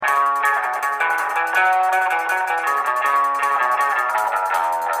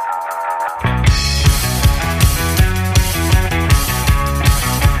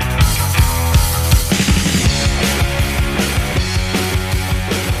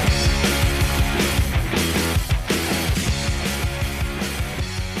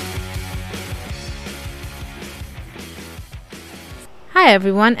Hi,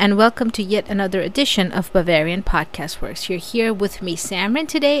 everyone, and welcome to yet another edition of Bavarian Podcast Works. You're here with me, Samrin,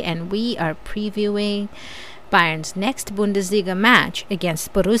 today, and we are previewing Bayern's next Bundesliga match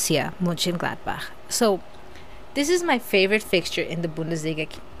against Borussia Mönchengladbach. So, this is my favorite fixture in the Bundesliga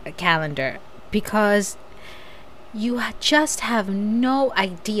calendar because you just have no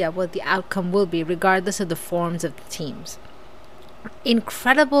idea what the outcome will be, regardless of the forms of the teams.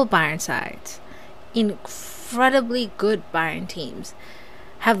 Incredible Bayern sides, incredibly good Bayern teams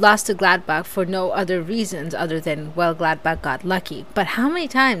have lost to Gladbach for no other reasons other than, well, Gladbach got lucky. But how many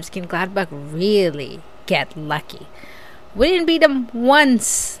times can Gladbach really get lucky? We didn't beat them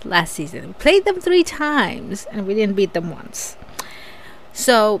once last season. We played them 3 times and we didn't beat them once.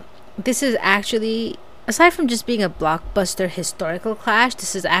 So this is actually, aside from just being a blockbuster historical clash,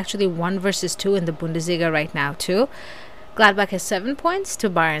 this is actually 1 versus 2 in the Bundesliga right now too. Gladbach has 7 points to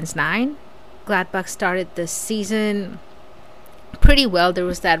Bayern's 9. Gladbach started the season pretty well. There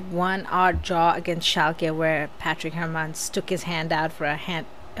was that one odd draw against Schalke where Patrick Hermann put his hand out for a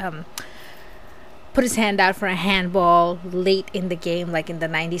handball late in the game, like in the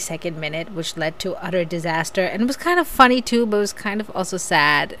 92nd minute, which led to utter disaster. And it was kind of funny too, but it was kind of also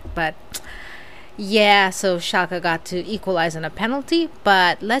sad. But yeah, so Schalke got to equalize on a penalty.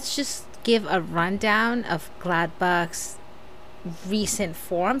 But let's just give a rundown of Gladbach's recent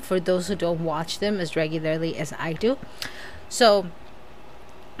form for those who don't watch them as regularly as I do. So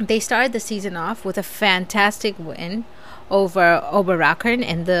they started the season off with a fantastic win over Oberrackern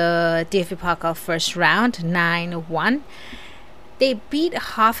in the DFB Pokal first round, 9-1. They beat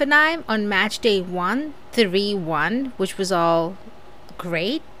Hoffenheim on match day 1, 3-1, which was all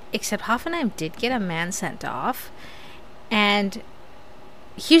great, except Hoffenheim did get a man sent off. And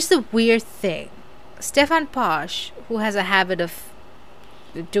here's the weird thing. Stefan Posch, who has a habit of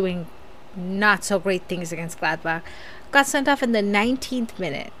doing not so great things against Gladbach, got sent off in the 19th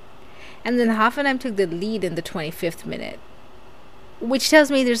minute. And then Hoffenheim took the lead in the 25th minute, which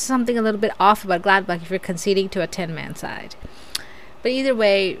tells me there's something a little bit off about Gladbach if you're conceding to a 10-man side. But either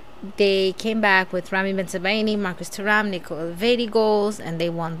way, they came back with Rami Bensebaini, Marcus Thuram, Nico Elvedi goals, and they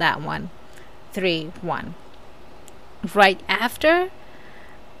won that one 3-1. Right after,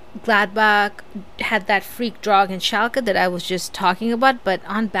 Gladbach had that freak draw against Schalke that I was just talking about, but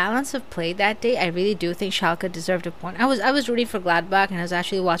on balance of play that day, I really do think Schalke deserved a point. I was rooting for Gladbach, and I was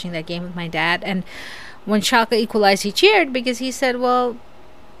actually watching that game with my dad, and when Schalke equalized, he cheered because he said, well,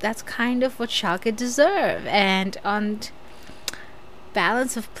 that's kind of what Schalke deserve. And on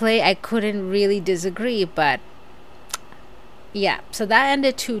balance of play, I couldn't really disagree, but yeah, so that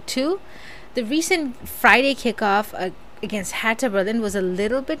ended 2-2. The recent Friday kickoff against Hertha Berlin was a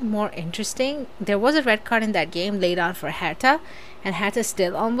little bit more interesting. There was a red card in that game laid on for Hertha, and Hertha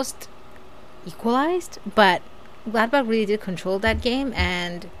still almost equalized, but Gladbach really did control that game,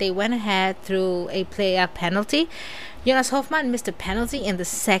 and they went ahead through a play-up penalty. Jonas Hofmann missed a penalty in the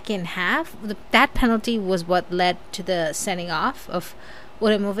second half. That penalty was what led to the sending off of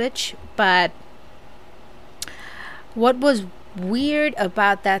Uramovic, but what was weird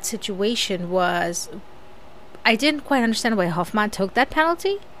about that situation was I didn't quite understand why Hofmann took that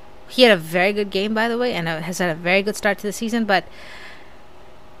penalty. He had a very good game, by the way, and has had a very good start to the season, but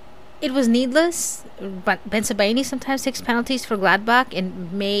it was needless. But Bensebaini sometimes takes penalties for Gladbach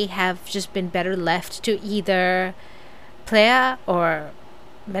and may have just been better left to either Plea or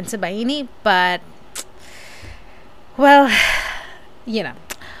Bensebaini, but, well, you know,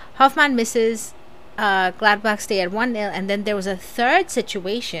 Hofmann misses. Gladbach stay at 1-0, and then there was a third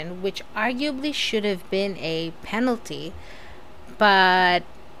situation which arguably should have been a penalty, but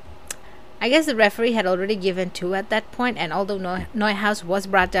I guess the referee had already given 2 at that point, and although Neuhaus was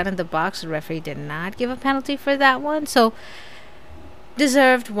brought down in the box, the referee did not give a penalty for that one, so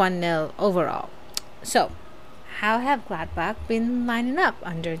deserved 1-0 overall. So how have Gladbach been lining up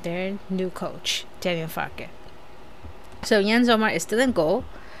under their new coach, Daniel Farke? So Jens Sommer is still in goal.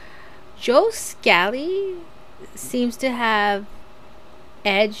 Joe Scally seems to have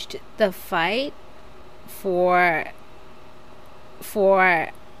edged the fight for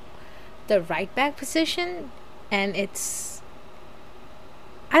the right back position, and it's,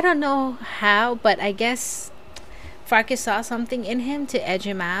 I don't know how, but I guess Farkas saw something in him to edge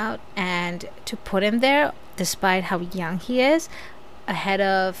him out and to put him there despite how young he is, ahead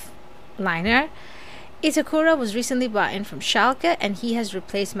of Leiner. Itakura was recently brought in from Schalke, and he has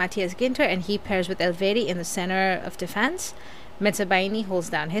replaced Matthias Ginter, and he pairs with Elvedi in the center of defense. Bensebaini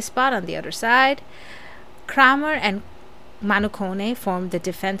holds down his spot on the other side. Kramer and Manu Kone form the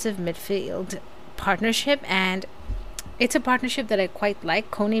defensive midfield partnership, and It's a partnership that I quite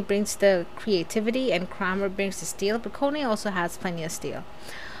like. Kone brings the creativity and Kramer brings the steel, but Kone also has plenty of steel.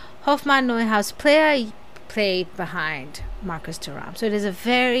 Hoffman Neuhaus played behind Marcus Thuram. So it is a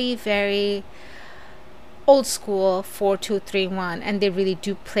very, very old school 4-2-3-1, and they really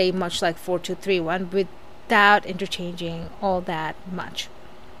do play much like 4-2-3-1 without interchanging all that much.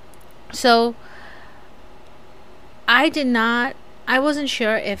 So I wasn't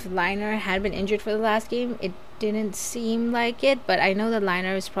sure if Liner had been injured for the last game. It didn't seem like it, but I know that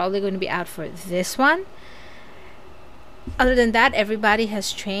Liner is probably going to be out for this one. Other than that, everybody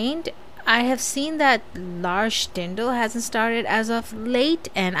has trained. I have seen that Lars Stindl hasn't started as of late,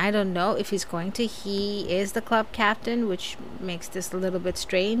 and I don't know if he's going to. He is the club captain, which makes this a little bit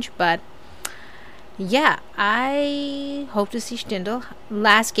strange, but yeah, I hope to see Stindl.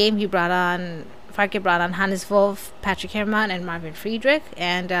 Last game, Farke brought on Hannes Wolf, Patrick Herrmann, and Marvin Friedrich,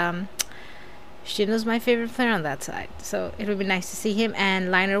 and Stindl's my favorite player on that side, so it would be nice to see him, and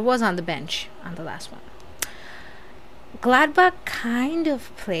Liner was on the bench on the last one. Gladbach kind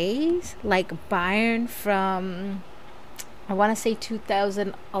of plays like Bayern from, I want to say,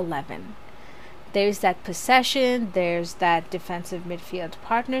 2011. There's that possession, there's that defensive midfield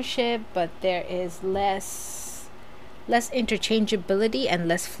partnership, but there is less interchangeability and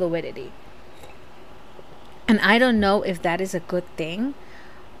less fluidity. And I don't know if that is a good thing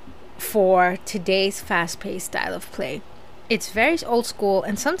for today's fast-paced style of play. It's very old school,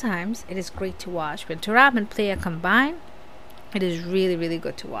 and sometimes it is great to watch. When Thuram and Plea combine, it is really, really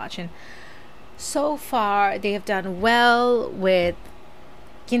good to watch. And so far, they have done well with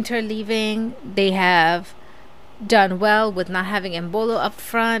Ginter leaving. They have done well with not having Embolo up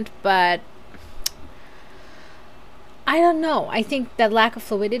front, but I don't know. I think that lack of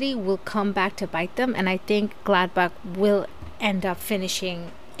fluidity will come back to bite them, and I think Gladbach will end up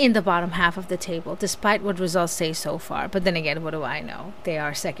finishing in the bottom half of the table, despite what results say so far. But then again, what do I know? They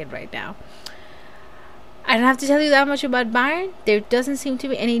are second right now. I don't have to tell you that much about Bayern. There doesn't seem to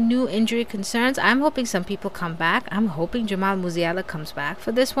be any new injury concerns. I'm hoping some people come back. I'm hoping Jamal Musiala comes back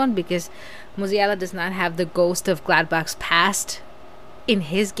for this one, because Musiala does not have the ghost of Gladbach's past in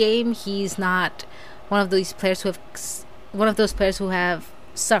his game. He's not one of those players who have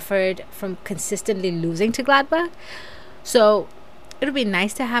suffered from consistently losing to Gladbach. So it'll be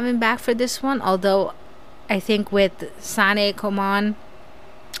nice to have him back for this one. Although I think with Sane, Coman,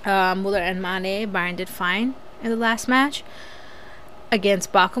 Muller and Mane, Bayern did fine in the last match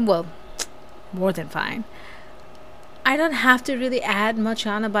against Bochum. Well, more than fine. I don't have to really add much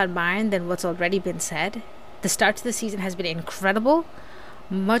on about Bayern than what's already been said. The start to the season has been incredible,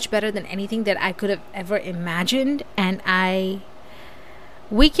 much better than anything that I could have ever imagined, and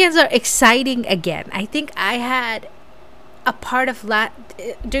weekends are exciting again. I think I had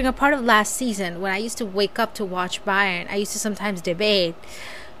during a part of last season when I used to wake up to watch Bayern, I used to sometimes debate,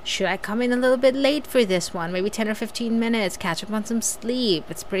 should I come in a little bit late for this one? Maybe 10 or 15 minutes, catch up on some sleep.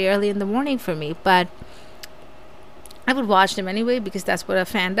 It's pretty early in the morning for me, but I would watch them anyway because that's what a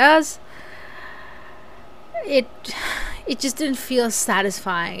fan does. It just didn't feel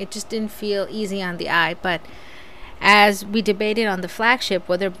satisfying. It just didn't feel easy on the eye. But as we debated on the flagship,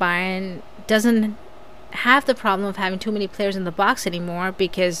 whether Bayern doesn't have the problem of having too many players in the box anymore,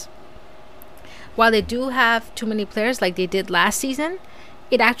 because while they do have too many players like they did last season,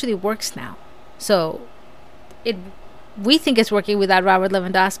 it actually works now. So we think it's working without Robert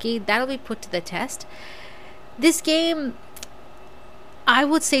Lewandowski. That'll be put to the test. This game, I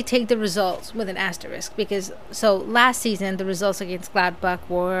would say take the results with an asterisk, because last season the results against Gladbach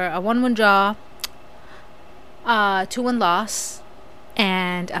were a 1-1 draw, 2-1 loss,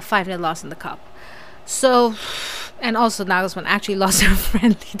 and a 5-0 loss in the cup. So, and also Nagelsmann actually lost a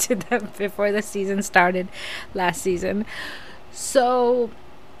friendly to them before the season started last season. So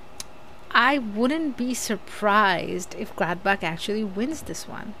I wouldn't be surprised if Gladbach actually wins this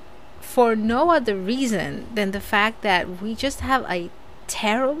one, for no other reason than the fact that we just have a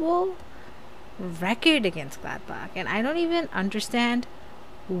terrible record against Gladbach, and I don't even understand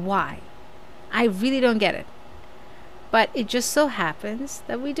why. I really don't get it, but it just so happens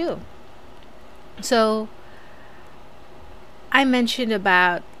that we do. So I mentioned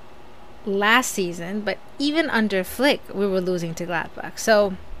about last season, but even under Flick we were losing to Gladbach.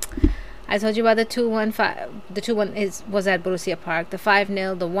 So I told you about the 2-1. The 2-1 was at Borussia Park. The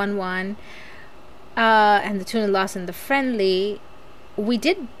 5-0, the 1-1, and the 2-0 loss in the friendly. We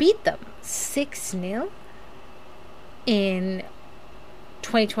did beat them 6-0 in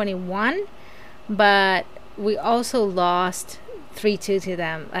 2021, but we also lost 3-2 to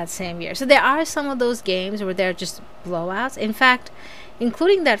them that same year. So there are some of those games where they're just blowouts. In fact,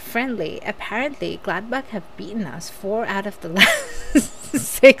 including that friendly. Apparently, Gladbach have beaten us 4 out of the last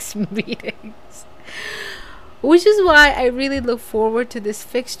 6 meetings, which is why I really look forward to this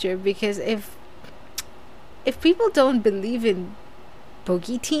fixture, because if people don't believe in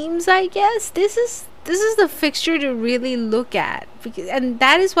bogey teams, I guess this is the fixture to really look at, because, and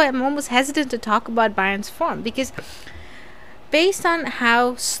that is why I'm almost hesitant to talk about Bayern's form, because based on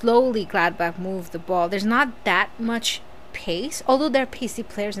how slowly Gladbach move the ball, there's not that much pace, although there are pacey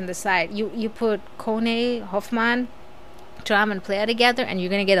players in the side. You put Kone, Hoffmann, Thuram and Plea together and you're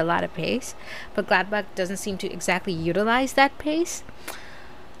going to get a lot of pace, but Gladbach doesn't seem to exactly utilize that pace.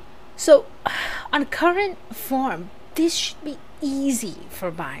 So on current form, this should be easy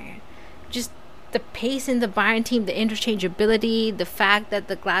for Bayern. Just the pace in the Bayern team, the interchangeability, the fact that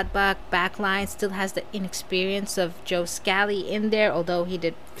the Gladbach backline still has the inexperience of Joe Scally in there, although he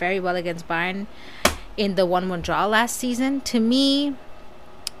did very well against Bayern in the 1-1 draw last season. To me,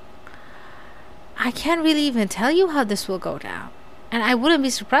 I can't really even tell you how this will go down. And I wouldn't be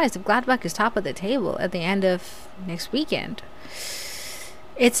surprised if Gladbach is top of the table at the end of next weekend.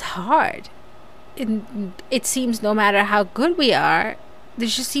 It's hard. It seems no matter how good we are, there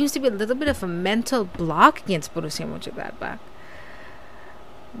just seems to be a little bit of a mental block against Borussia Mönchengladbach.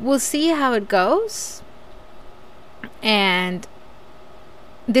 We'll see how it goes. And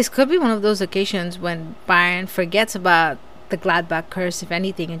this could be one of those occasions when Bayern forgets about the Gladbach curse, if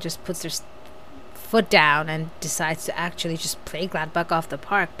anything, and just puts their foot down and decides to actually just play Gladbach off the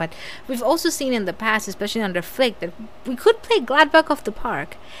park. But we've also seen in the past, especially under Flick, that we could play Gladbach off the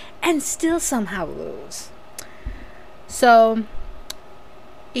park and still somehow lose. So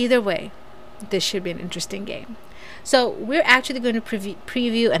either way, this should be an interesting game. So we're actually going to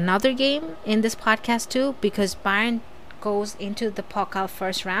preview another game in this podcast too, because Bayern goes into the Pokal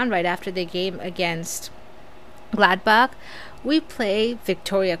first round right after the game against Gladbach. We play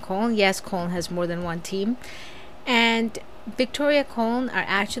Victoria Köln. Yes, Köln has more than one team. And Victoria Köln are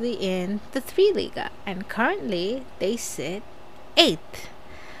actually in the 3 Liga. And currently, they sit 8th.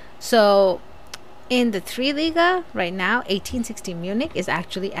 So, in the 3 Liga, right now, 1860 Munich is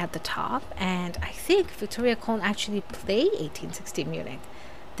actually at the top. And I think Victoria Köln actually play 1860 Munich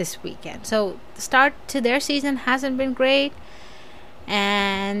this weekend. So, the start to their season hasn't been great.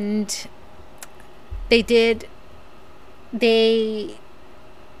 And they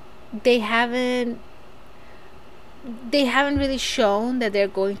haven't really shown that they're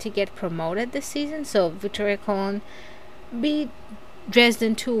going to get promoted this season. So Victoria Köln beat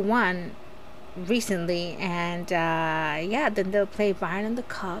Dresden 2-1 recently, and then they'll play Bayern in the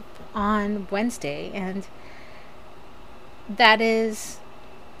Cup on Wednesday, and that is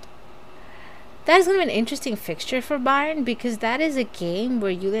going to be an interesting fixture for Bayern, because that is a game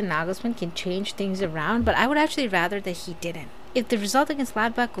where Julian Nagelsmann can change things around, but I would actually rather that he didn't. If the result against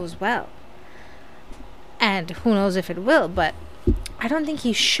Gladbach goes well, and who knows if it will, but I don't think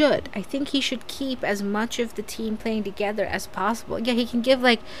he should. I think he should keep as much of the team playing together as possible. Yeah, he can give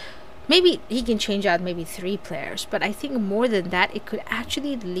maybe he can change out maybe 3 players, but I think more than that, it could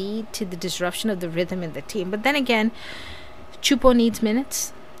actually lead to the disruption of the rhythm in the team. But then again, Choupo needs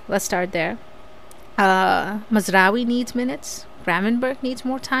minutes. Let's start there. Mazraoui needs minutes. Gravenberch needs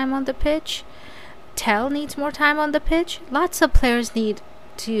more time on the pitch. Tell needs more time on the pitch. Lots of players need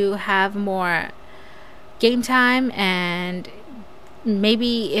to have more game time, and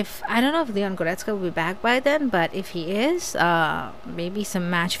maybe I don't know if Leon Goretzka will be back by then, but if he is, maybe some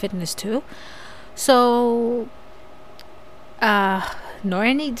match fitness too. So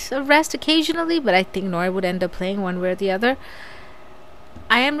Neuer needs a rest occasionally, but I think Neuer would end up playing one way or the other.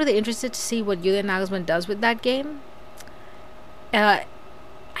 I am really interested to see what Julian Nagelsmann does with that game. I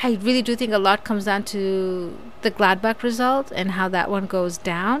really do think a lot comes down to the Gladbach result and how that one goes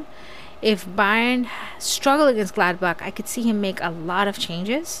down. If Bayern struggle against Gladbach, I could see him make a lot of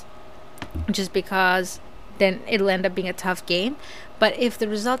changes, just because then it'll end up being a tough game. But if the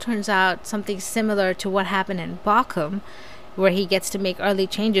result turns out something similar to what happened in Bochum, where he gets to make early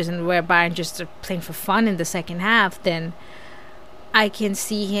changes and where Bayern just are playing for fun in the second half, then I can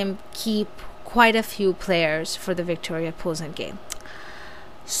see him keep quite a few players for the Victoria Plzen game.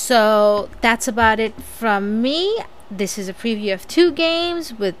 So that's about it from me. This is a preview of 2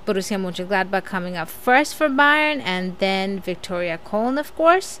 games, with Borussia Mönchengladbach coming up first for Bayern, and then Victoria Köln, of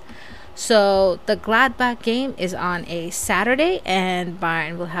course. So the Gladbach game is on a Saturday, and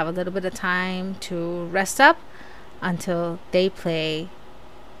Bayern will have a little bit of time to rest up until they play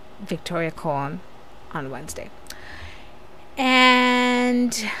Victoria Köln on Wednesday.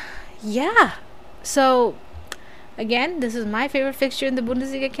 And yeah, so Again, this is my favorite fixture in the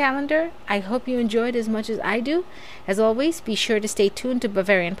Bundesliga calendar. I hope you enjoyed as much as I do. As always, be sure to stay tuned to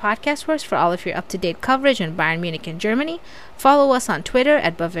Bavarian Podcast Works for all of your up-to-date coverage on Bayern Munich and Germany. Follow us on Twitter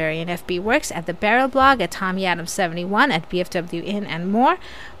at BavarianFBWorks, at the Barrel Blog, at TommyAdams71, at BFWin, and more.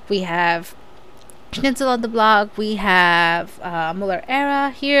 We have Schnitzel on the blog. We have Muller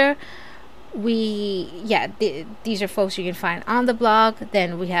Era here. These are folks you can find on the blog.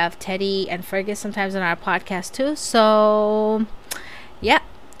 Then we have Teddy and Fergus sometimes on our podcast too. So yeah,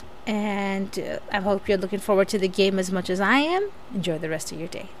 and I hope you're looking forward to the game as much as I am. Enjoy the rest of your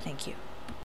day. Thank you.